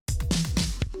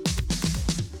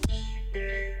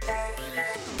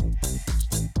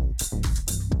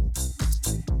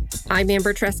I'm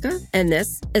Amber Tresca, and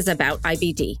this is About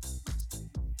IBD.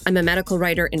 I'm a medical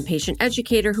writer and patient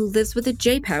educator who lives with a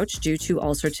J-pouch due to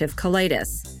ulcerative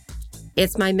colitis.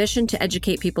 It's my mission to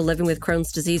educate people living with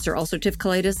Crohn's disease or ulcerative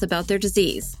colitis about their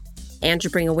disease, and to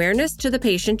bring awareness to the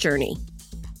patient journey.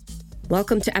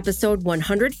 Welcome to episode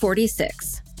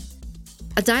 146.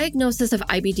 A diagnosis of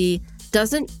IBD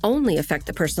doesn't only affect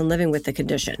the person living with the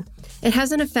condition. It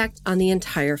has an effect on the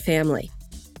entire family.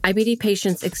 IBD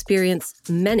patients experience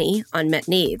many unmet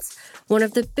needs. One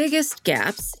of the biggest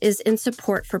gaps is in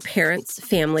support for parents,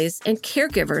 families, and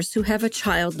caregivers who have a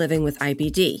child living with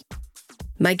IBD.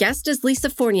 My guest is Lisa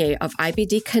Fournier of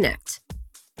IBD Connect.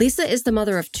 Lisa is the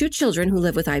mother of 2 children who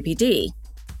live with IBD.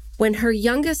 When her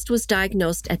youngest was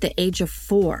diagnosed at the age of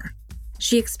 4,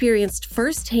 she experienced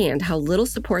firsthand how little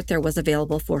support there was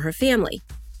available for her family.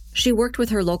 She worked with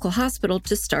her local hospital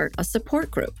to start a support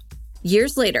group.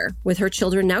 Years later, with her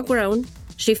children now grown,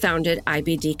 she founded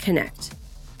IBD Connect.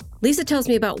 Lisa tells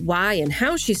me about why and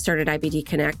how she started IBD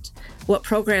Connect, what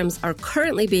programs are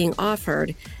currently being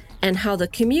offered, and how the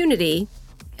community,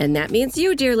 and that means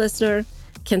you, dear listener,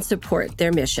 can support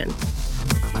their mission.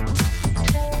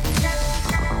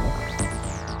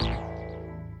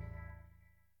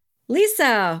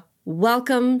 Lisa,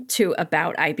 welcome to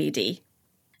About IBD.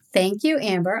 Thank you,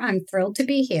 Amber. I'm thrilled to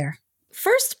be here.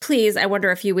 First, please, I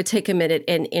wonder if you would take a minute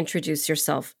and introduce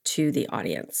yourself to the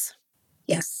audience.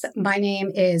 Yes, my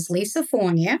name is Lisa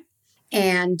Fournier,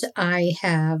 and I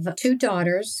have 2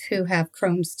 daughters who have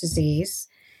Crohn's disease,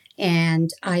 and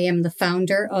I am the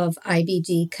founder of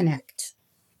IBD Connect.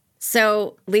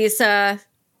 So, Lisa,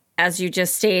 as you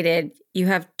just stated, you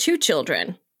have 2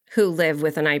 children who live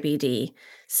with an IBD.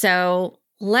 So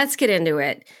let's get into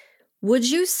it. Would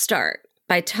you start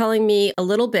by telling me a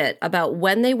little bit about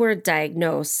when they were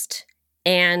diagnosed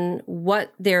and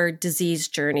what their disease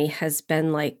journey has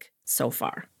been like so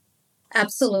far?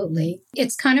 Absolutely.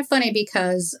 It's kind of funny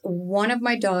because one of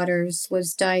my daughters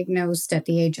was diagnosed at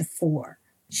the age of 4.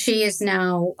 She is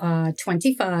now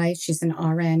 25. She's an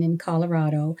RN in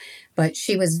Colorado, but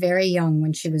she was very young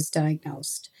when she was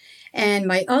diagnosed. And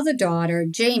my other daughter,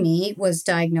 Jamie, was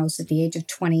diagnosed at the age of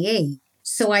 28.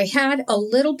 So I had a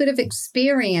little bit of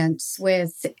experience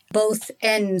with both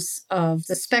ends of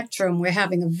the spectrum. We're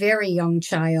having a very young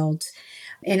child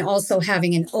and also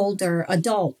having an older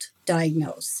adult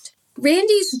diagnosed.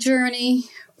 Randy's journey,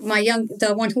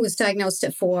 the one who was diagnosed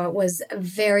at 4, was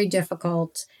very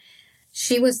difficult.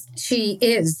 She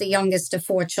is the youngest of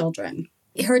 4 children.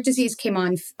 Her disease came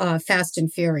on fast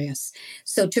and furious.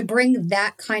 So to bring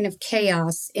that kind of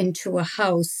chaos into a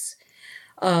house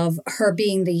of her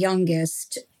being the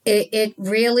youngest, it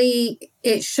really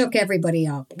shook everybody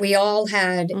up. We all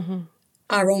had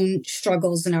our own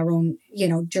struggles and our own,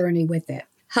 journey with it.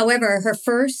 However, her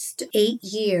first 8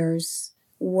 years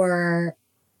were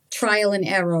trial and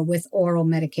error with oral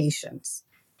medications.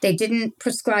 They didn't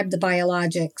prescribe the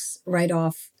biologics right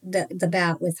off the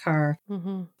bat with her.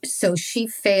 So she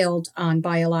failed on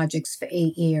biologics for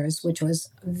 8 years, which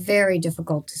was very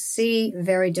difficult to see,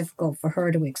 very difficult for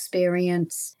her to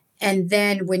experience. And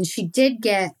then when she did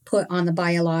get put on the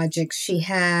biologics,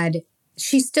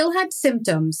 she still had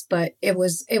symptoms, but it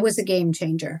was a game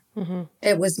changer.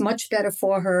 It was much better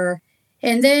for her.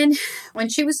 And then when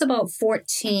she was about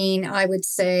 14, I would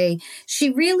say she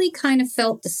really kind of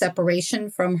felt the separation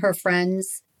from her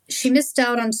friends. She missed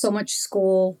out on so much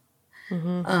school.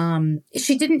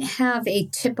 She didn't have a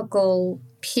typical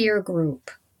peer group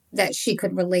that she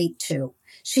could relate to.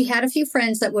 She had a few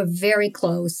friends that were very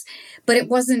close, but it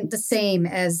wasn't the same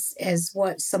as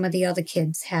what some of the other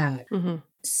kids had.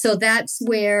 So that's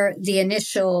where the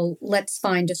initial let's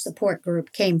find a support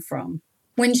group came from.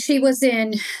 When she was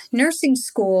in nursing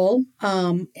school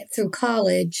through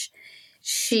college,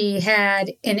 she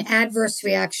had an adverse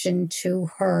reaction to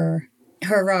her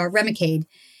Remicade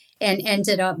and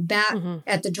ended up back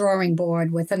at the drawing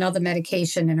board with another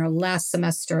medication in her last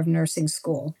semester of nursing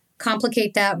school.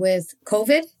 Complicate that with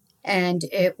COVID, and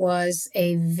it was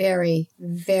a very,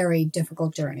 very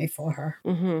difficult journey for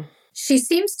her. She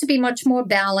seems to be much more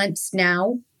balanced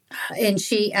now. And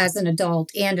she, as an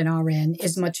adult and an RN,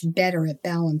 is much better at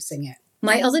balancing it.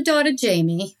 My other daughter,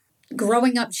 Jamie,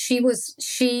 growing up, she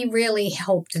really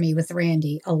helped me with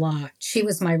Randy a lot. She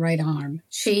was my right arm.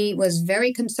 She was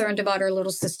very concerned about her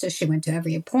little sister. She went to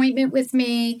every appointment with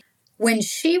me. When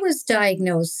she was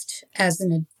diagnosed as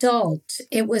an adult,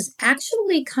 it was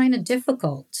actually kind of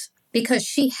difficult because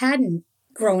she hadn't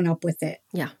grown up with it.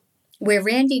 Yeah. Where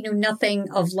Randy knew nothing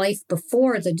of life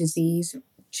before the disease,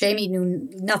 Jamie knew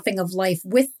nothing of life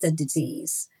with the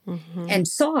disease and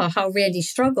saw how Randy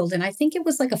struggled. And I think it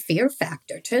was like a fear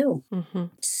factor too.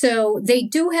 So they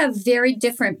do have very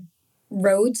different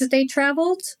roads that they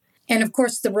traveled. And of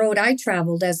course, the road I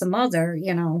traveled as a mother,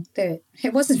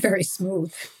 it wasn't very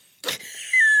smooth.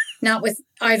 Not with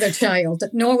either child,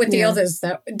 nor with the other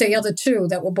two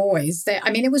that were boys.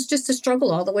 It was just a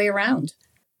struggle all the way around.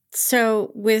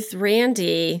 So with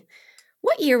Randy,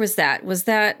 what year was that? Was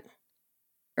that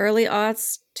early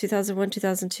aughts, 2001,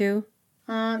 2002?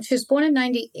 She was born in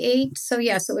 98. So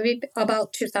yes, it would be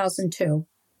about 2002.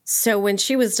 So when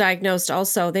she was diagnosed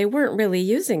also, they weren't really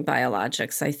using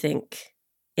biologics, I think,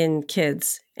 in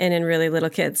kids and in really little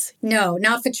kids. No,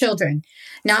 not for children.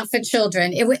 Not for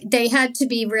children. They had to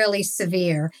be really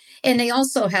severe. And they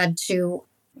also had to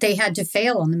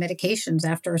fail on the medications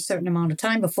after a certain amount of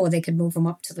time before they could move them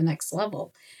up to the next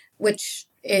level, which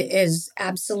is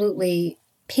absolutely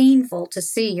painful to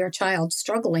see your child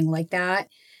struggling like that,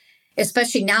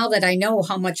 especially now that I know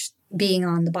how much being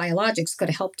on the biologics could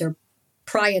have helped her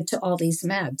prior to all these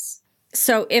meds.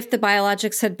 So if the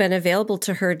biologics had been available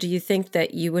to her, do you think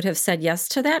that you would have said yes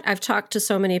to that? I've talked to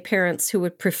so many parents who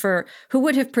would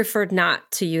have preferred not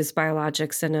to use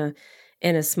biologics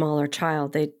in a smaller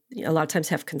child. They a lot of times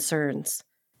have concerns.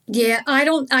 Yeah, I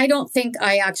don't think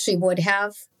I actually would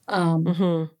have.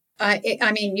 You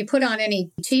put on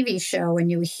any TV show and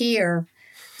you hear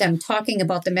them talking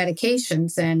about the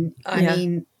medications, and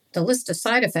the list of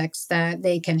side effects that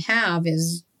they can have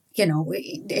is,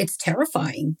 it's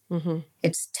terrifying.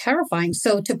 It's terrifying.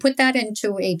 So to put that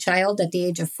into a child at the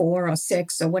age of 4 or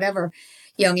 6 or whatever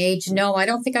young age, no, I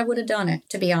don't think I would have done it,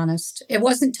 to be honest. It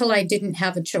wasn't until I didn't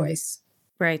have a choice.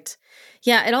 Right.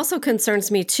 Yeah, it also concerns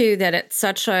me too that at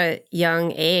such a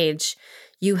young age,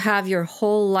 you have your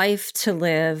whole life to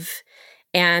live,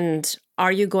 and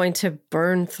are you going to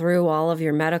burn through all of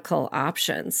your medical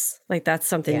options? Like that's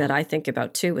something that I think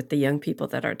about too with the young people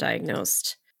that are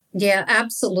diagnosed. Yeah,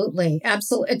 absolutely.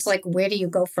 Absolutely. It's like, where do you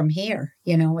go from here?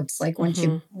 It's like once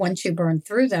you burn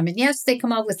through them, and yes, they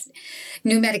come out with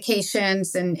new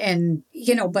medications and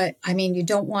but you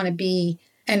don't want to be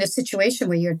in a situation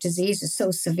where your disease is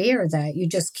so severe that you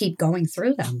just keep going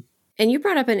through them. And you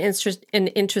brought up an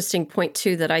interesting point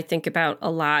too that I think about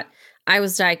a lot. I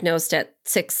was diagnosed at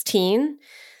 16.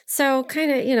 So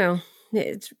kind of,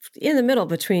 it's in the middle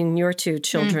between your two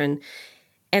children.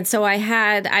 And so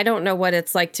I don't know what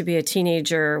it's like to be a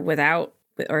teenager without,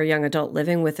 or a young adult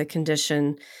living with a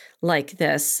condition like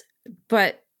this.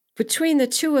 But between the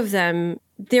two of them,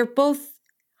 they're both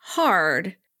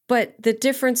hard. But the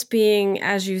difference being,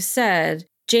 as you said,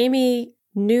 Jamie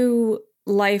knew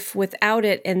life without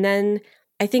it. And then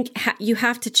I think you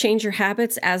have to change your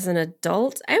habits as an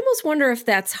adult. I almost wonder if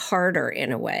that's harder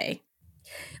in a way.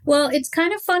 Well, it's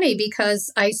kind of funny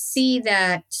because I see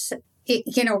that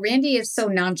Randy is so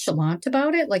nonchalant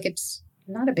about it. Like it's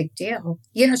not a big deal.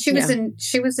 She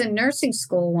was in nursing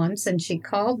school once, and she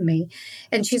called me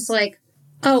and she's like,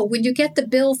 "Oh, when you get the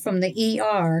bill from the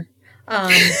ER,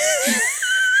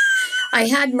 I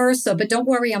had MRSA, but don't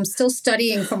worry, I'm still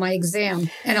studying for my exam."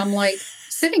 And I'm like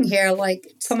sitting here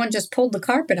like someone just pulled the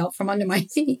carpet out from under my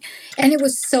feet. And it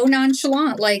was so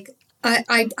nonchalant. Like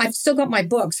I've still got my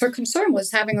books. Her concern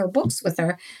was having her books with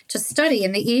her to study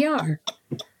in the ER.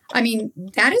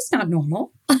 That is not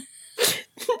normal. No,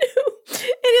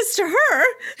 it is to her.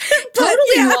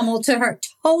 Totally normal to her.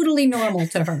 Totally normal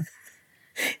to her.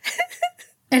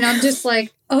 And I'm just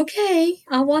like, okay,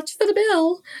 I'll watch for the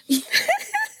bill.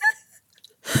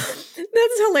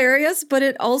 That's hilarious. But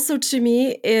it also, to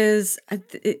me, is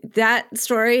that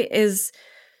story is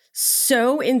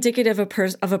so indicative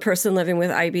of a person living with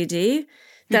IBD.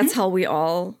 That's how we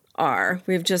all are.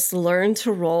 We've just learned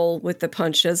to roll with the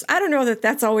punches. I don't know that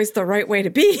that's always the right way to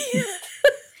be.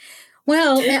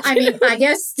 Well, I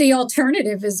guess the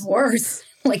alternative is worse.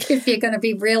 Like if you're going to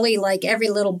be really like every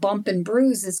little bump and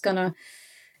bruise is going to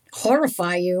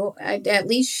horrify you, at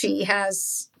least she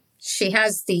has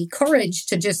the courage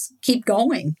to just keep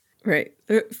going. Right.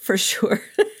 For sure.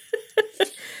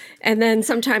 And then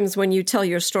sometimes when you tell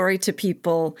your story to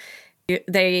people,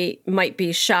 they might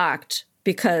be shocked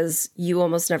because you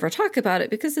almost never talk about it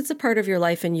because it's a part of your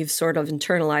life and you've sort of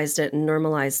internalized it and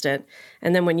normalized it.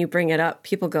 And then when you bring it up,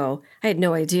 people go, "I had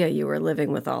no idea you were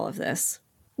living with all of this."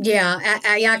 Yeah,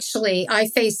 I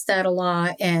face that a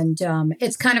lot. And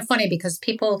it's kind of funny because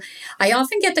I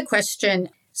often get the question,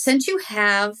 since you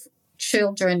have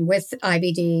children with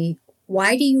IBD,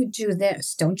 why do you do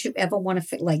this? Don't you ever want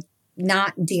to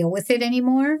not deal with it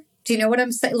anymore? Do you know what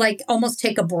I'm saying? Like almost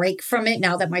take a break from it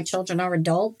now that my children are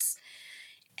adults.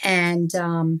 And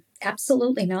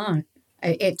absolutely not.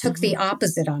 It took the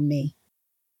opposite on me.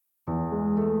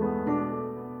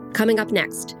 Coming up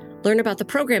next, learn about the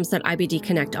programs that IBD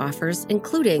Connect offers,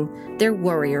 including their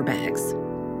Warrior Bags.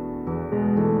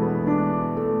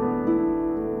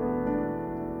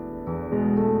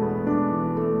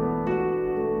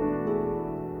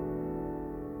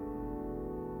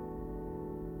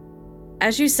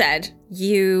 As you said,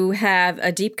 you have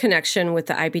a deep connection with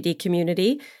the IBD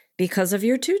community because of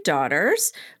your two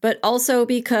daughters, but also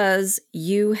because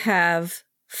you have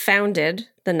founded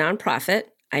the nonprofit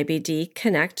IBD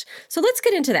Connect. So let's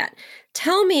get into that.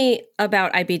 Tell me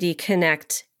about IBD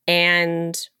Connect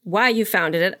and why you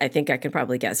founded it. I think I can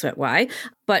probably guess why,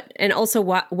 and also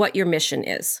what your mission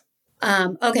is.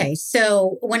 Okay,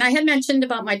 so when I had mentioned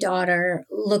about my daughter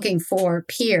looking for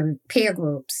peer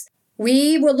groups,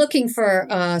 we were looking for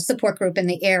a support group in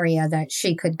the area that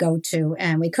she could go to,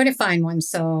 and we couldn't find one.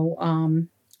 So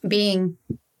being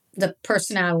the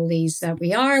personalities that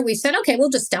we are, we said, okay,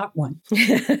 we'll just start one.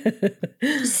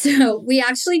 So we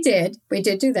actually did. We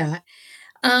did do that.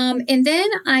 And then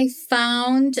I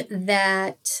found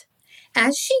that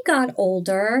as she got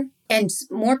older and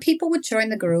more people would join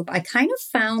the group, I kind of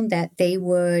found that they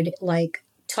would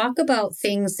talk about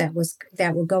things that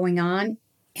were going on.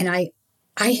 And I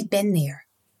had been there.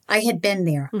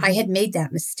 Mm-hmm. I had made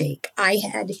that mistake. I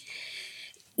had,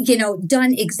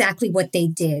 done exactly what they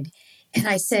did. And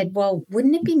I said, well,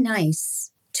 wouldn't it be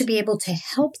nice to be able to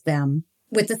help them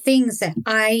with the things that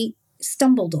I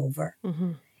stumbled over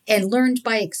and learned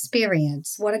by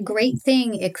experience? What a great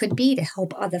thing it could be to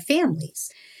help other families.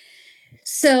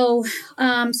 So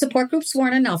support groups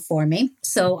weren't enough for me.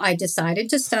 So I decided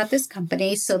to start this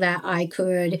company so that I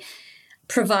could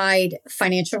provide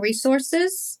financial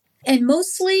resources. And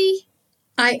mostly,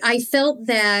 I felt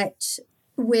that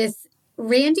with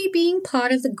Randy being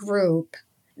part of the group,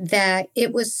 that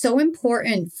it was so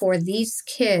important for these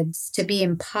kids to be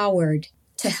empowered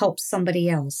to help somebody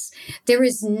else. There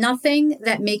is nothing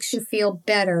that makes you feel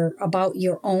better about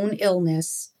your own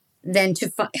illness than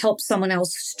to help someone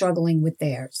else struggling with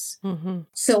theirs. Mm-hmm.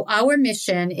 So our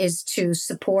mission is to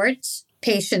support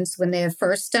patients when they are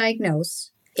first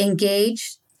diagnosed,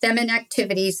 engage them in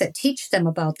activities that teach them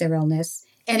about their illness,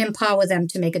 and empower them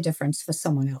to make a difference for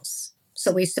someone else.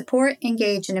 So we support,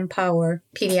 engage, and empower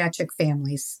pediatric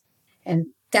families. And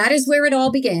that is where it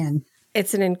all began.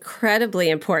 It's an incredibly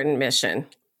important mission.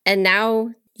 And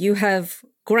now you have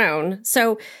grown.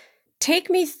 So take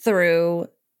me through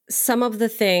some of the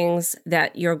things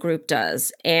that your group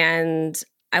does. And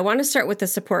I want to start with the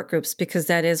support groups because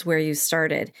that is where you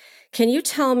started. Can you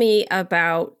tell me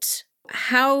about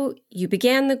how you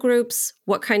began the groups,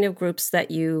 what kind of groups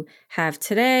that you have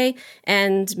today,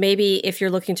 and maybe if you're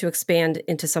looking to expand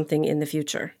into something in the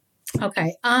future?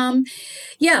 Okay.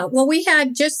 Yeah. Well, we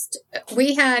had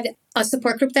a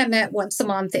support group that met once a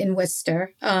month in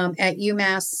Worcester at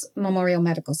UMass Memorial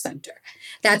Medical Center.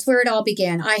 That's where it all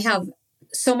began. I have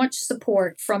so much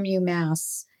support from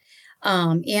UMass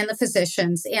and the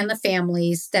physicians and the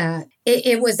families that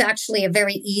it was actually a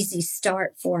very easy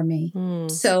start for me.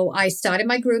 So I started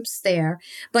my groups there,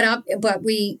 but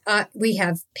we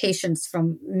have patients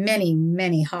from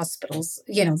many hospitals.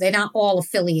 They're not all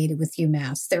affiliated with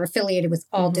UMass. They're affiliated with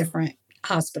all different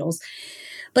hospitals.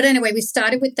 But anyway, we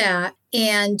started with that,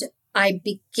 and I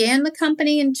began the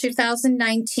company in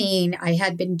 2019. I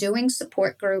had been doing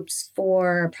support groups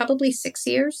for probably 6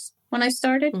 years when I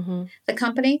started the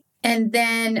company. And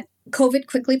then COVID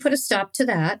quickly put a stop to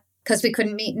that because we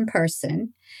couldn't meet in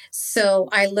person. So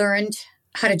I learned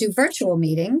how to do virtual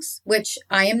meetings, which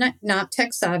I am not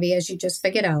tech savvy, as you just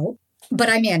figured out, but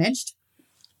I managed.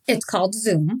 It's called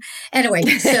Zoom. Anyway,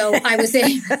 so I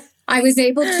was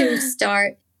able to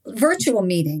start virtual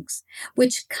meetings,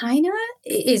 which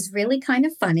is really kind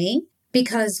of funny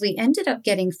because we ended up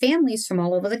getting families from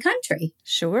all over the country.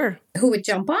 Sure. Who would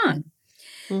jump on.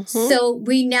 So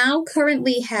we now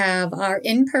currently have our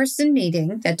in-person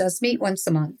meeting that does meet once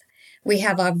a month. We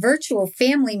have our virtual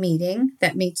family meeting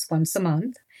that meets once a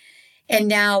month. And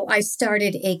now I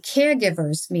started a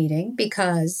caregivers meeting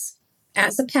because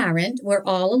as a parent, we're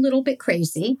all a little bit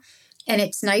crazy. And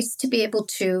it's nice to be able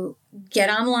to get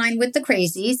online with the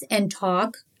crazies and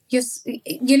talk.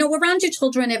 Around your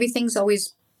children, everything's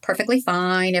always perfectly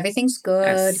fine. Everything's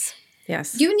good.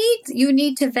 Yes. You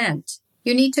need to vent.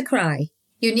 You need to cry.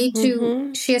 You need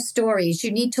to share stories.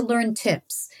 You need to learn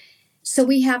tips. So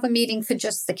we have a meeting for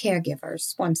just the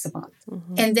caregivers once a month.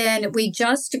 And then we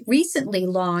just recently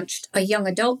launched a young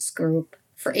adults group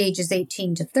for ages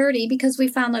 18 to 30 because we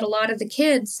found that a lot of the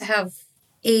kids have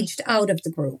aged out of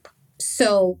the group.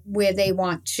 So where they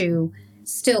want to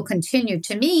still continue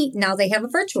to meet, now they have a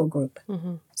virtual group.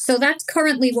 So that's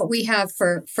currently what we have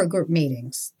for group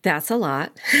meetings. That's a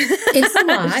lot. It's a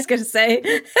lot. I was just going to say.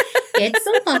 It's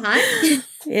a lot.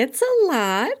 It's a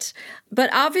lot, but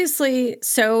obviously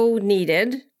so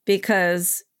needed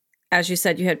because, as you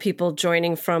said, you had people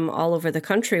joining from all over the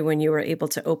country when you were able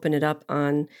to open it up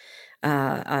on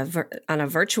a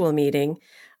virtual meeting.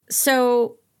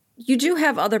 So you do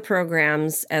have other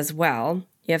programs as well.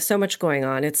 You have so much going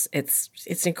on. It's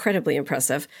incredibly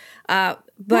impressive. But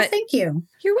well, thank you.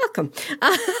 You're welcome.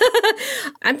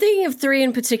 I'm thinking of 3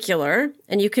 in particular,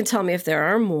 and you can tell me if there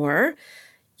are more.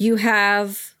 You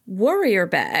have warrior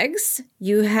bags,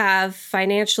 you have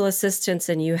financial assistance,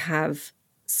 and you have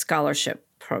scholarship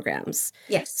programs.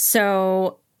 Yes.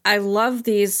 So I love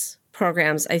these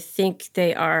programs. I think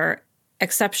they are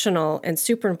exceptional and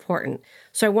super important.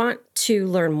 So I want to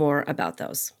learn more about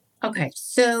those. Okay.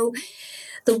 So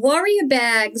the warrior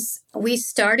bags, we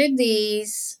started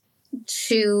these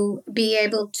to be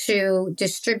able to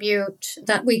distribute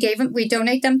that we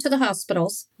donate them to the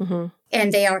hospitals,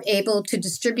 and they are able to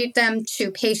distribute them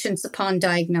to patients upon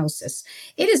diagnosis.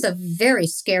 It is a very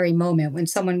scary moment when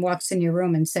someone walks in your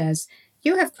room and says,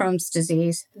 you have Crohn's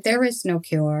disease. There is no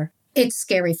cure. It's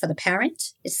scary for the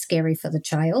parent. It's scary for the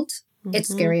child. It's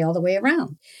scary all the way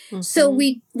around. So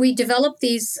we developed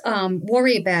these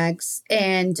warrior bags,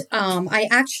 and I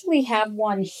actually have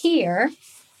one here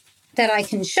that I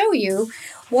can show you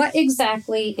what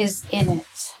exactly is in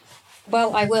it.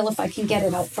 Well, I will if I can get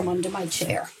it out from under my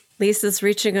chair. Lisa's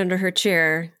reaching under her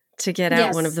chair to get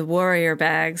out one of the warrior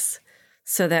bags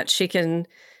so that she can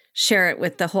share it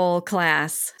with the whole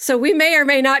class. So we may or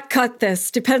may not cut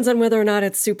this. Depends on whether or not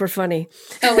it's super funny.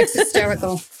 Oh, it's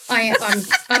hysterical.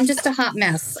 I'm just a hot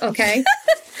mess, okay?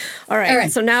 All right.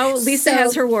 So now Lisa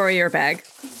has her warrior bag.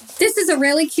 This is a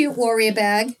really cute warrior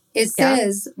bag. It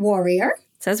says warrior.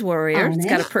 It says warrior. It's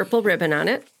got a purple ribbon on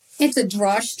it. It's a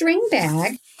drawstring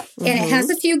bag, and it has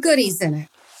a few goodies in it.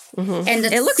 And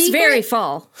it looks very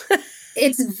full.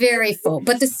 It's very full.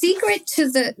 But the secret to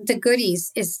the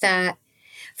goodies is that,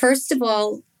 first of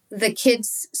all, the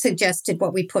kids suggested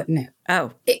what we put in it.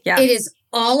 Oh, It is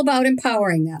all about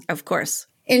empowering them. Of course.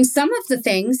 And some of the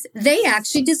things they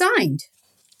actually designed.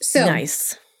 So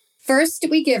nice. First,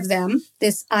 we give them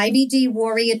this IBD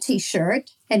Warrior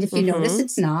t-shirt. And if you notice,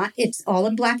 it's all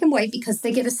in black and white because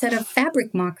they get a set of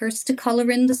fabric markers to color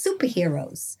in the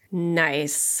superheroes.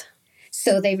 Nice.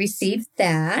 So they receive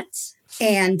that.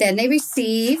 And then they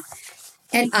receive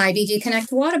an IBD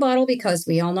Connect water bottle because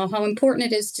we all know how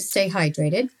important it is to stay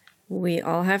hydrated. We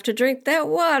all have to drink that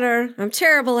water. I'm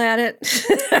terrible at it.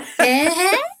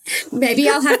 Maybe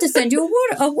I'll have to send you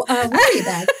a warrior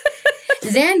bag.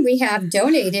 Then we have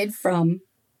donated from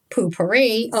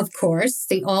Poopery, of course,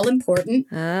 the all-important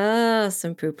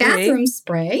some Poopery bathroom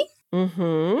spray.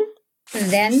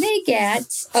 Then they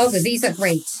get, these are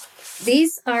great.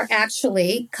 These are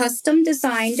actually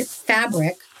custom-designed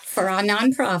fabric for our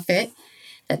nonprofit.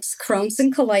 That's Crohn's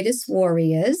and Colitis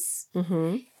Warriors.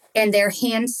 And they're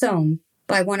hand-sewn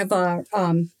by one of our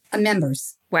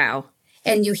members. Wow.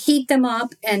 And you heat them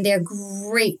up, and they're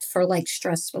great for,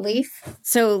 stress relief.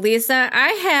 So, Lisa, I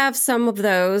have some of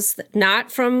those,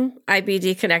 not from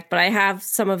IBD Connect, but I have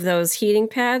some of those heating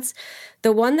pads.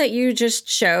 The one that you just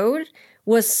showed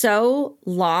was so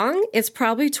long. It's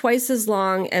probably twice as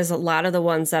long as a lot of the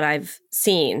ones that I've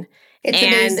seen. It's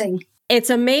amazing. It's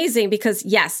amazing because,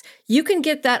 yes, you can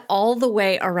get that all the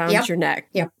way around your neck.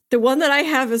 Yep. The one that I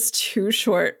have is too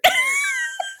short.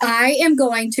 I am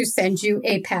going to send you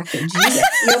a package.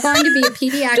 You're going to be a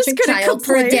pediatric child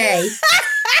for a day.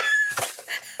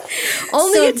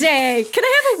 Only a day. Can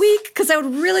I have a week? Because I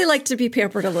would really like to be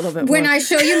pampered a little bit more. When I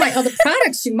show you my other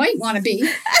products, you might want to be.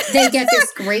 They get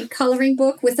this great coloring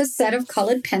book with a set of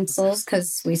colored pencils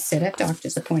because we sit at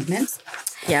doctor's appointments.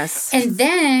 Yes. And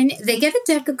then they get a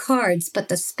deck of cards. But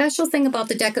the special thing about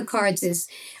the deck of cards is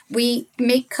we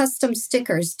make custom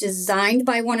stickers designed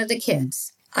by one of the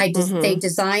kids. They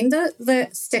designed the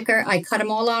sticker. I cut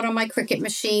them all out on my Cricut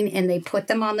machine, and they put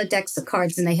them on the decks of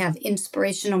cards, and they have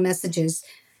inspirational messages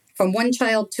from one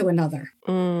child to another.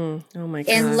 Oh, my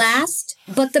gosh. And last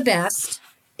but the best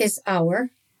is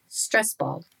our stress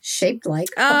ball, shaped like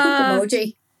a poop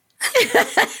emoji.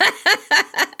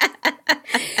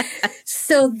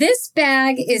 So this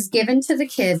bag is given to the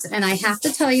kids, and I have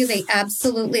to tell you, they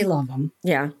absolutely love them.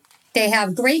 Yeah. They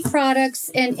have great products,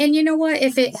 and you know what?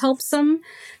 If it helps them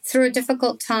through a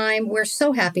difficult time, we're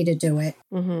so happy to do it.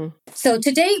 So to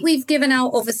date, we've given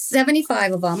out over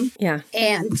 75 of them. Yeah.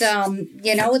 And,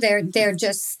 they're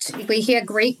just, we hear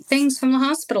great things from the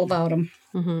hospital about them.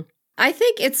 I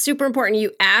think it's super important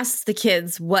you ask the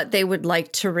kids what they would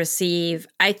like to receive.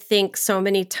 I think so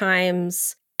many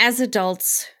times as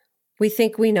adults, we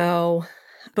think we know,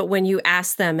 but when you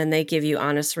ask them and they give you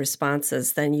honest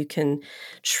responses, then you can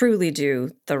truly do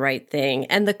the right thing.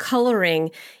 And the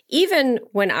coloring, even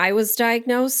when I was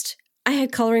diagnosed, I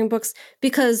had coloring books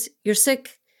because you're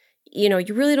sick, you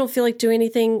really don't feel like doing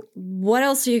anything. What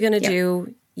else are you going to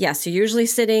do? Yes, you're usually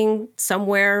sitting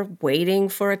somewhere waiting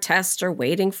for a test or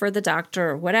waiting for the doctor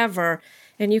or whatever,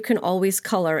 and you can always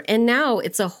color. And now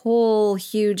it's a whole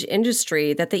huge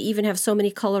industry that they even have so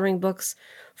many coloring books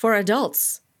for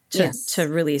adults to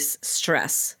release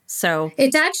stress. So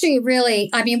it's actually really,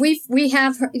 I mean, we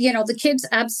have, the kids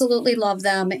absolutely love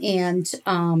them. And,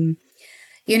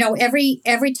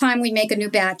 every time we make a new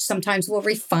batch, sometimes we'll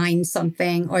refine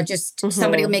something or just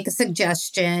somebody will make a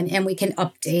suggestion and we can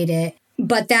update it.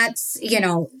 But that's,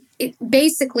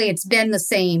 basically it's been the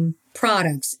same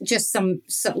products, just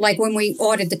like when we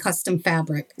ordered the custom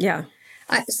fabric. Yeah.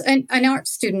 An art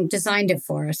student designed it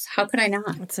for us. How could I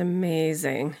not? That's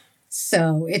amazing.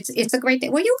 So it's a great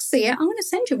thing. Well, you'll see it. I want to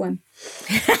send you one.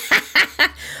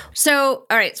 So,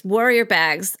 all right, warrior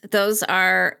bags. Those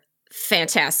are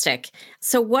fantastic.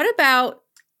 So what about,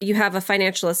 you have a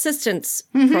financial assistance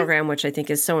program, which I think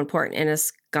is so important, and a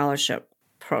scholarship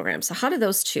program. So how do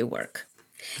those two work?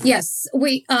 Yes,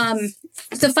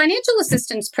 the financial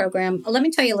assistance program, let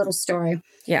me tell you a little story.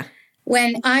 Yeah.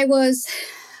 When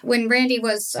Randy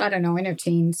was, I don't know, in her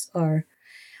teens,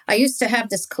 I used to have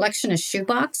this collection of shoe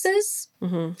boxes.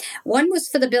 Mm-hmm. One was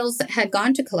for the bills that had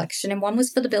gone to collection and one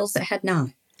was for the bills that had not.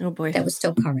 Oh, boy. That was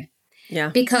still current. Yeah.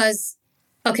 Because,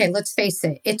 okay, let's face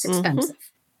it, it's expensive.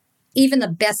 Even the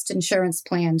best insurance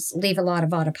plans leave a lot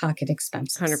of out-of-pocket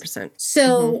expenses. 100%.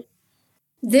 So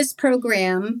this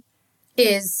program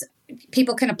is,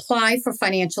 people can apply for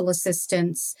financial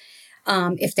assistance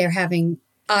if they're having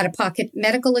out-of-pocket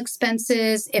medical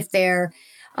expenses, if they're,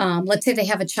 let's say they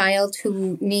have a child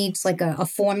who needs like a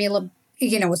formula,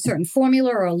 a certain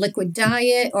formula or a liquid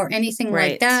diet or anything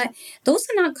like that. Those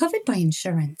are not covered by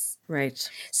insurance. Right.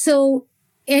 So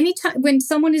anytime when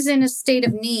someone is in a state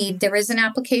of need, there is an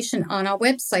application on our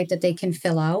website that they can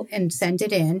fill out and send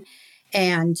it in.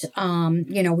 And,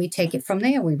 we take it from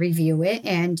there. We review it.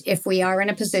 And if we are in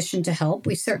a position to help,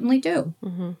 we certainly do.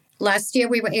 Mm-hmm. Last year,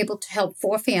 we were able to help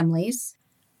 4 families.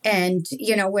 And,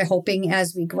 we're hoping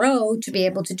as we grow to be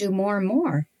able to do more and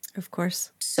more. Of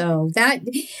course. So that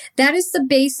is the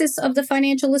basis of the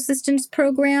financial assistance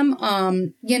program.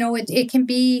 It can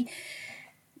be,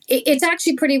 it's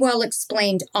actually pretty well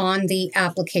explained on the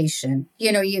application.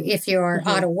 If you're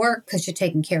out of work because you're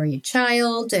taking care of your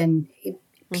child and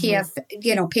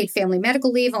paid family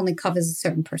medical leave only covers a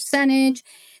certain percentage.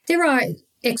 There are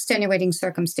extenuating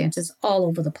circumstances all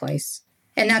over the place.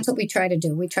 And that's what we try to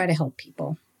do. We try to help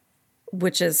people.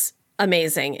 Which is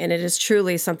amazing. And it is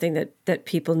truly something that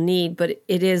people need, but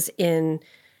it is in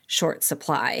short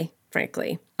supply,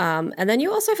 frankly. And then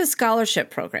you also have a scholarship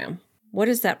program. What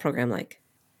is that program like?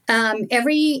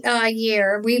 Every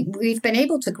year, we've been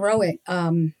able to grow it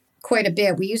quite a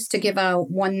bit. We used to give out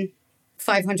one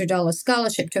 $500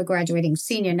 scholarship to a graduating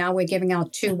senior. Now we're giving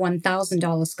out 2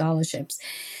 $1,000 scholarships.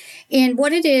 And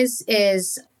what it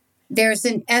is there's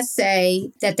an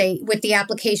essay that with the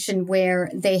application where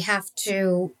they have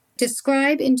to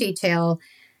describe in detail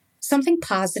something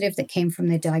positive that came from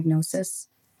their diagnosis,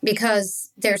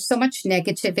 because there's so much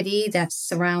negativity that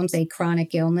surrounds a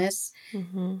chronic illness.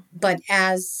 Mm-hmm. But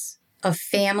as a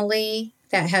family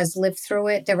that has lived through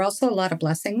it, there are also a lot of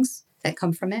blessings that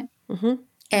come from it. Mm-hmm.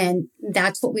 And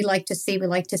that's what we like to see. We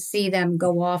like to see them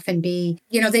go off and be,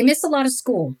 they miss a lot of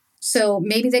school. So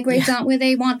maybe their grades aren't where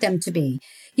they want them to be.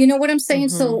 You know what I'm saying?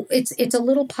 Mm-hmm. So it's a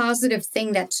little positive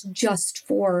thing that's just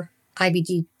for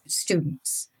IBD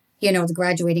students, the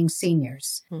graduating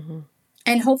seniors. Mm-hmm.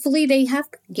 And hopefully they have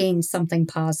gained something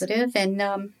positive and,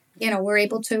 we're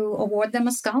able to award them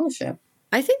a scholarship.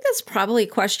 I think that's probably a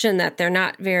question that they're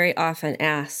not very often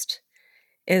asked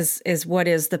is what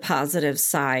is the positive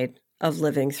side of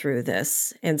living through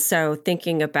this? And so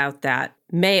thinking about that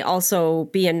may also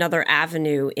be another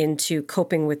avenue into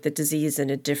coping with the disease in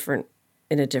a different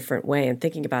way and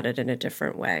thinking about it in a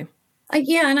different way.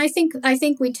 And I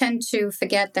think we tend to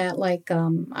forget that,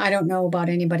 I don't know about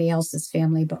anybody else's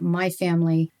family, but my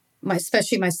family,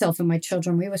 especially myself and my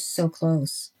children, we were so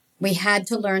close. We had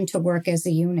to learn to work as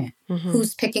a unit. Mm-hmm.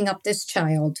 Who's picking up this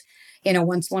child?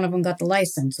 Once one of them got the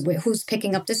license, who's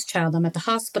picking up this child? I'm at the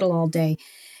hospital all day.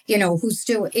 Who's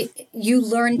doing it? You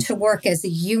learn to work as a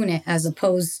unit as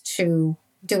opposed to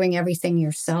doing everything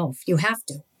yourself. You have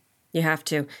to. You have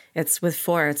to. It's with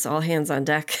 4, it's all hands on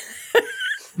deck.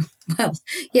 Well,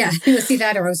 yeah, you see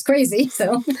that or I was crazy.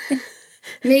 So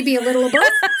maybe a little of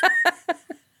both.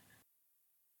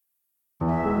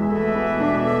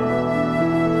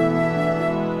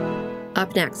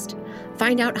 Up next,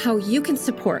 find out how you can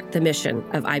support the mission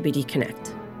of IBD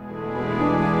Connect.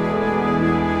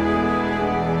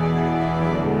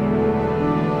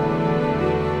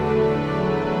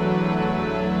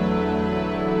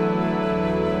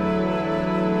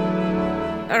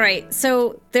 All right,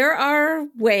 so there are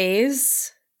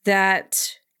ways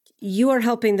that you are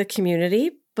helping the community,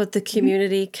 but the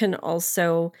community can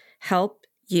also help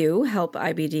you, help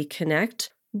IBD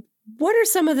Connect. What are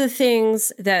some of the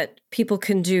things that people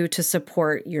can do to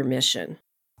support your mission?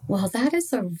 Well, that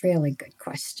is a really good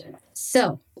question.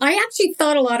 So I actually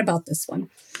thought a lot about this one.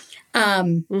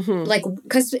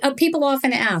 Because people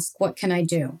often ask, what can I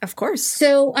do? Of course.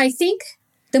 So I think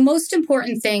the most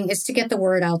important thing is to get the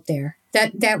word out there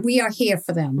that we are here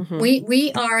for them.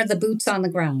 We are the boots on the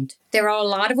ground. There are a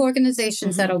lot of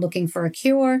organizations that are looking for a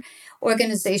cure,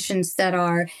 organizations that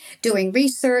are doing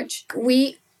research.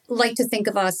 We like to think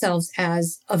of ourselves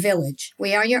as a village.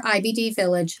 We are your IBD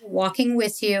village, walking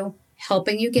with you,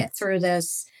 helping you get through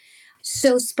this.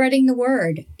 So spreading the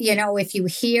word, if you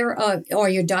hear, or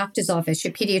your doctor's office,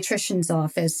 your pediatrician's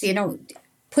office,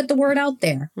 put the word out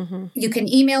there. You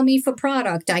can email me for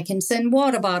product. I can send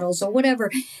water bottles or whatever,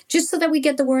 just so that we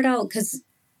get the word out, because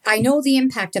I know the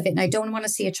impact of it, and I don't want to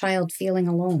see a child feeling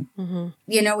alone.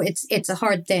 It's a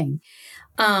hard thing.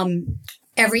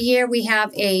 Every year we have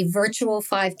a virtual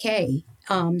 5K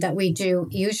that we do,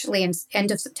 usually in end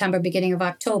of September, beginning of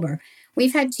October.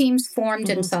 We've had teams formed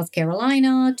in South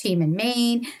Carolina, team in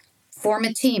Maine. Form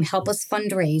a team, help us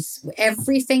fundraise.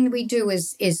 Everything we do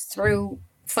is through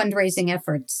fundraising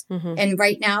efforts. And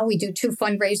right now we do 2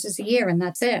 fundraisers a year, and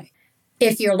that's it.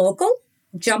 If you're local,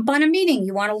 jump on a meeting.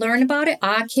 You want to learn about it?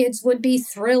 Our kids would be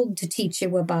thrilled to teach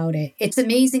you about it. It's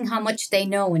amazing how much they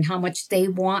know and how much they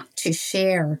want to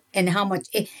share, and how much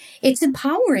it's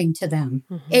empowering to them.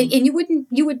 And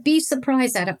you would be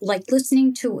surprised at it, like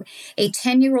listening to a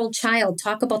 10-year-old child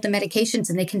talk about the medications,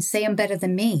 and they can say them better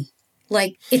than me.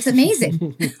 Like, it's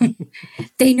amazing.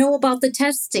 They know about the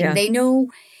testing. Yeah. They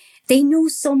know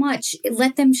so much.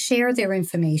 Let them share their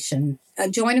information.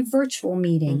 Join a virtual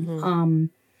meeting.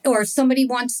 Or if somebody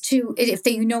wants to, if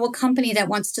they know a company that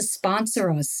wants to sponsor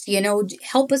us,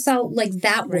 help us out like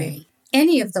that way.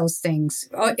 Any of those things.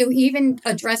 Or even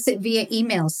address it via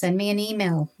email. Send me an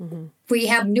email. We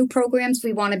have new programs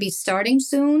we want to be starting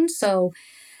soon. So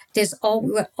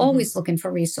we're always looking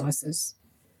for resources.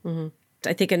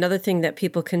 I think another thing that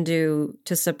people can do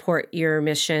to support your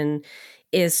mission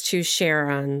is to share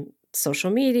on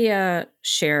social media,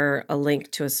 share a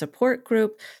link to a support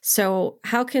group. So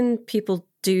how can people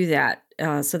do that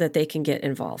so that they can get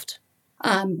involved?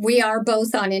 We are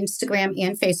both on Instagram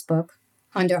and Facebook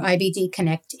under IBD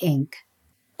Connect Inc.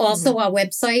 Also, our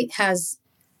website has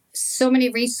so many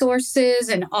resources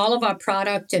and all of our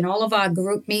product and all of our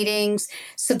group meetings.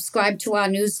 Subscribe to our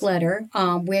newsletter.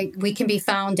 We can be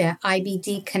found at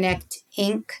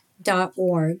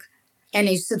ibdconnectinc.org. And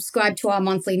you subscribe to our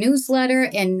monthly newsletter,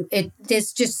 and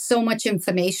there's just so much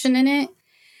information in it.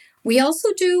 We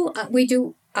also do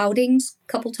outings a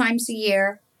couple times a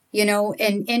year,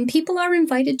 and people are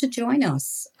invited to join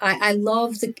us. I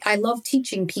love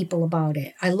teaching people about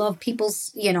it. I love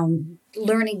people's,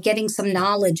 learning, getting some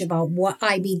knowledge about what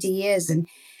IBD is and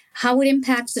how it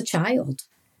impacts a child,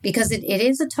 because it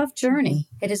is a tough journey.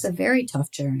 It is a very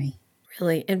tough journey.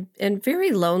 Really, and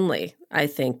very lonely, I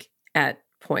think, at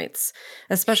points,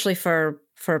 especially for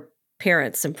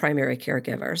parents and primary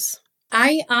caregivers.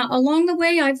 Along the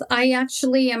way, I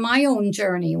actually am my own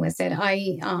journey with it.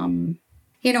 I've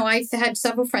had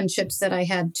several friendships that I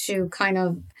had to kind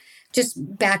of just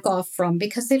back off from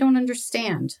because they don't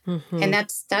understand. And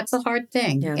that's a hard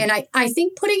thing. Yeah. And I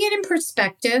think putting it in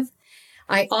perspective,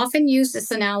 I often use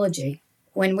this analogy.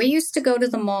 When we used to go to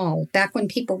the mall, back when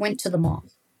people went to the mall,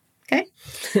 okay?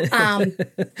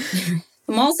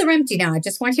 The malls are empty now. I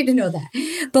just want you to know that.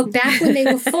 But back when they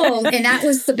were full, and that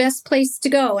was the best place to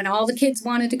go, and all the kids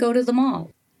wanted to go to the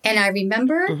mall. And I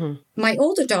remember my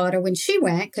older daughter, when she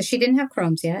went, because she didn't have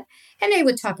Crohn's yet, and they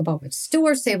would talk about what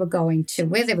stores they were going to,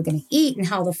 where they were going to eat, and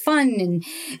how the fun, and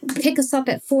pick us up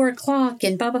at 4:00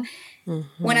 and blah, blah.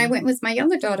 When I went with my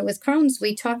younger daughter with Crohn's,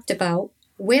 we talked about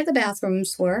where the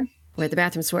bathrooms were.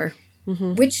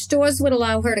 Which stores would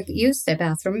allow her to use their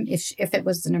bathroom if it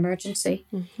was an emergency,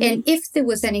 and if there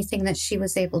was anything that she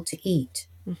was able to eat.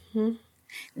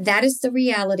 That is the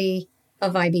reality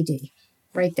of IBD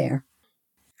right there.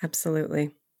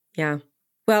 Absolutely. Yeah.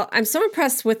 Well, I'm so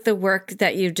impressed with the work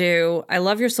that you do. I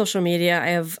love your social media. I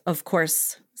have, of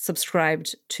course,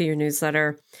 subscribed to your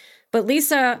newsletter. But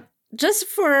Lisa, just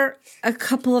for a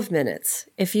couple of minutes,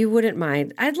 if you wouldn't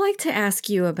mind, I'd like to ask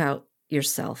you about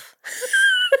yourself.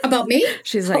 About me?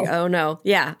 She's like, oh no.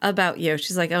 Yeah, about you.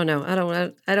 She's like, oh no, I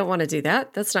don't want to do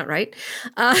that. That's not right.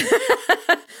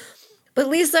 But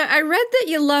Lisa, I read that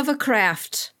you love a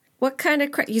craft. What kind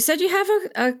of craft? You said you have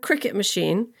a Cricut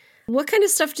machine. What kind of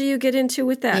stuff do you get into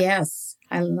with that? Yes,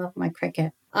 I love my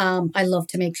Cricut. I love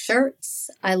to make shirts.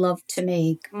 I love to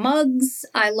make mugs.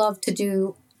 I love to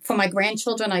do, for my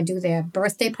grandchildren, I do their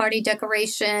birthday party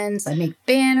decorations. I make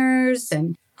banners,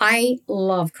 and I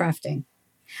love crafting.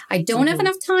 I don't have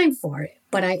enough time for it,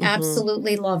 but I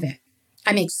absolutely love it.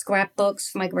 I make scrapbooks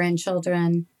for my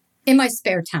grandchildren in my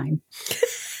spare time.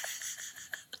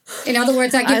 In other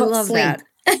words, I give up sleep. That.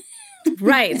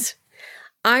 Right.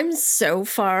 I'm so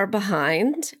far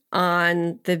behind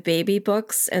on the baby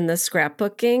books and the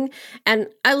scrapbooking. And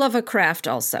I love a craft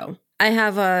also. I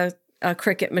have a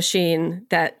Cricut machine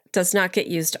that does not get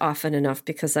used often enough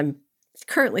because I'm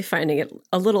currently finding it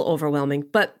a little overwhelming,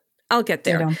 but I'll get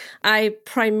there. I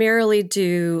primarily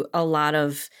do a lot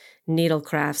of needle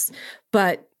crafts,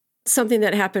 but something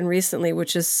that happened recently,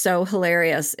 which is so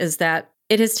hilarious, is that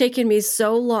it has taken me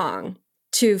so long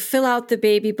to fill out the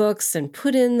baby books and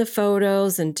put in the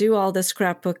photos and do all the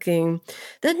scrapbooking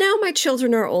that now my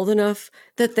children are old enough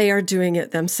that they are doing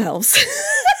it themselves.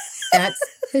 That's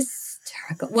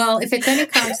hysterical. Well, if it's any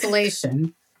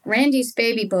consolation, Randy's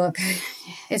baby book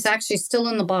is actually still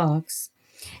in the box,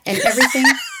 and everything...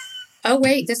 Oh,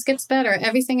 wait, this gets better.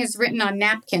 Everything is written on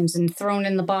napkins and thrown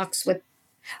in the box with...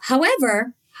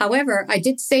 However, I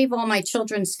did save all my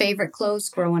children's favorite clothes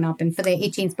growing up, and for their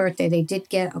 18th birthday, they did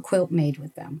get a quilt made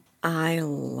with them. I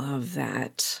love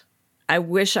that. I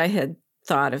wish I had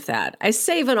thought of that. I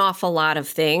save an awful lot of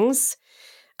things.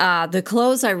 The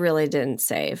clothes I really didn't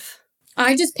save.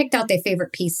 I just picked out their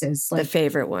favorite pieces. Like the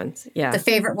favorite ones, yeah. The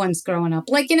favorite ones growing up.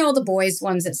 Like, the boys'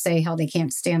 ones that say how they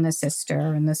can't stand their sister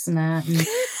and this and that and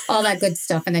all that good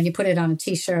stuff. And then you put it on a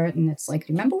T-shirt and it's like,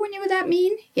 remember when you were that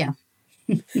mean? Yeah.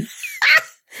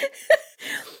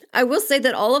 I will say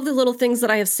that all of the little things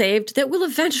that I have saved that will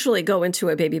eventually go into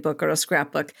a baby book or a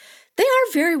scrapbook, they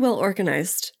are very well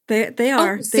organized. They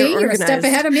are. Oh, see, you're a step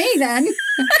ahead of me then.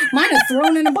 Mine are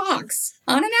thrown in a box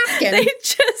on a napkin.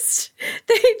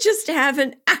 They just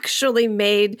haven't actually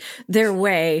made their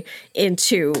way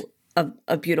into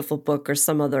a beautiful book or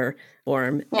some other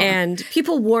form. Well, and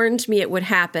people warned me it would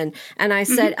happen. And I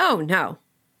said, oh, no,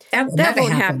 that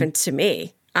won't happen to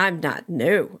me. I'm not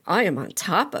new. I am on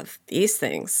top of these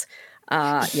things.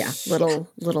 Little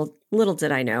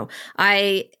did I know.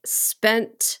 I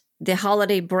spent the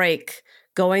holiday break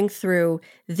going through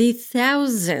the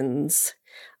thousands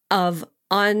of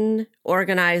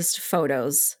unorganized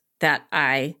photos that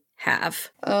I have.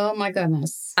 Oh my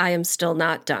goodness. I am still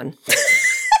not done.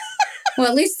 Well,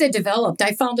 at least they're developed.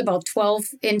 I found about 12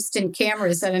 instant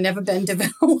cameras that have never been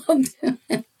developed.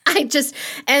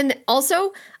 And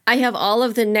also I have all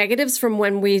of the negatives from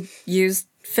when we used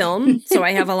film. So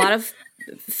I have a lot of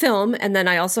film, and then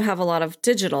I also have a lot of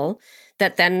digital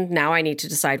that then now I need to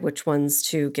decide which ones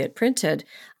to get printed.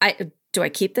 Do I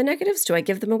keep the negatives? Do I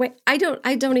give them away? I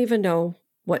don't even know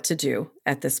what to do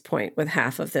at this point with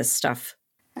half of this stuff.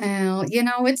 Well,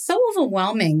 it's so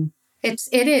overwhelming.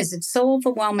 It is. It's so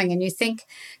overwhelming. And you think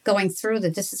going through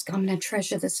that I'm going to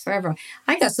treasure this forever.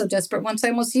 I got so desperate once I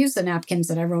almost used the napkins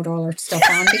that I wrote all our stuff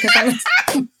on because I was...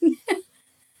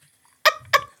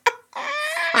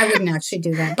 I wouldn't actually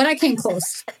do that, but I came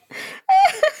close.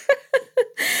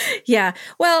 Yeah.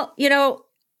 Well,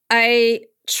 I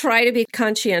try to be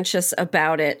conscientious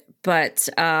about it, but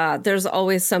there's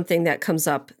always something that comes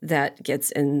up that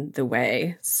gets in the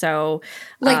way. So,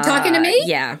 like talking to me?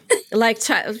 Yeah, like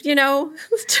talking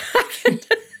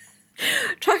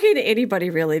to anybody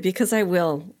really, because I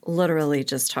will literally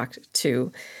just talk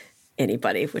to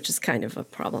anybody, which is kind of a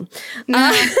problem. No,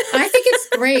 I think it's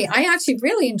great. I actually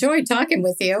really enjoyed talking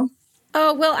with you.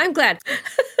 Oh, well, I'm glad.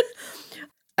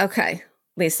 Okay,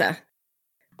 Lisa,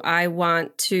 I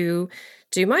want to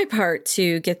do my part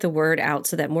to get the word out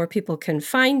so that more people can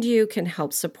find you, can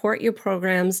help support your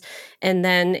programs, and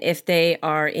then if they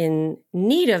are in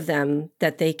need of them,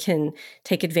 that they can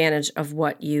take advantage of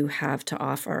what you have to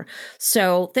offer.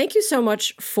 So thank you so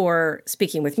much for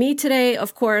speaking with me today,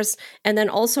 of course, and then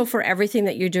also for everything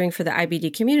that you're doing for the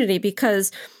IBD community,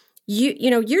 because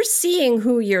you're seeing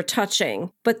who you're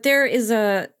touching, but there is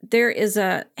a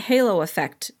halo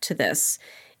effect to this,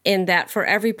 in that for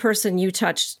every person you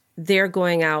touch, they're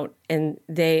going out and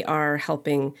they are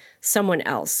helping someone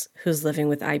else who's living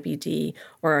with IBD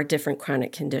or a different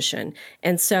chronic condition.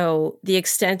 And so the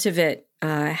extent of it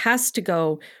has to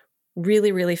go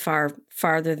really, really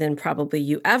farther than probably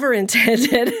you ever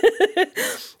intended.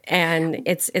 And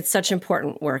it's such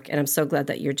important work. And I'm so glad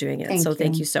that you're doing it.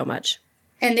 Thank you so much.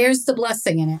 And there's the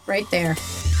blessing in it right there.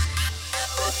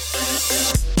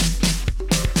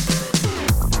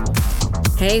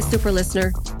 Hey, super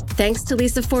listener. Thanks to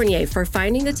Lisa Fournier for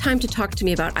finding the time to talk to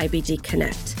me about IBD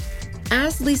Connect.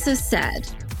 As Lisa said,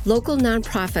 local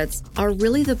nonprofits are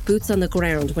really the boots on the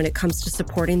ground when it comes to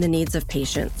supporting the needs of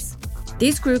patients.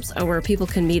 These groups are where people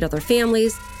can meet other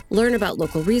families, learn about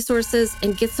local resources,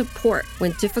 and get support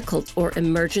when difficult or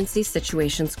emergency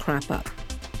situations crop up.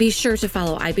 Be sure to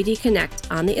follow IBD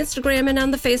Connect on the Instagram and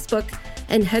on the Facebook,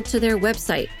 and head to their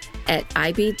website at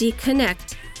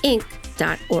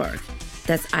ibdconnectinc.org.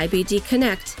 That's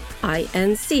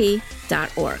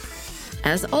ibdconnectinc.org.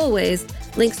 As always,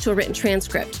 links to a written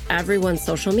transcript, everyone's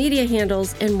social media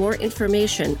handles, and more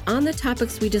information on the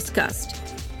topics we discussed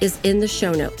is in the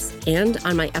show notes and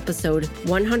on my episode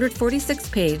 146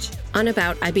 page on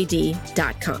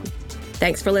aboutibd.com.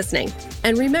 Thanks for listening.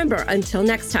 And remember, until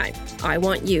next time, I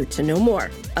want you to know more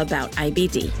about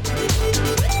IBD.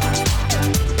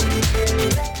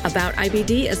 About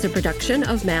IBD is a production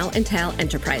of Mal & Tal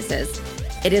Enterprises.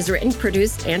 It is written,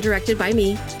 produced, and directed by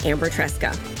me, Amber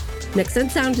Tresca. Mix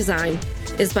and sound design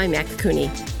is by Mac Cooney.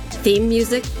 Theme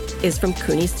music is from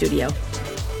Cooney Studio.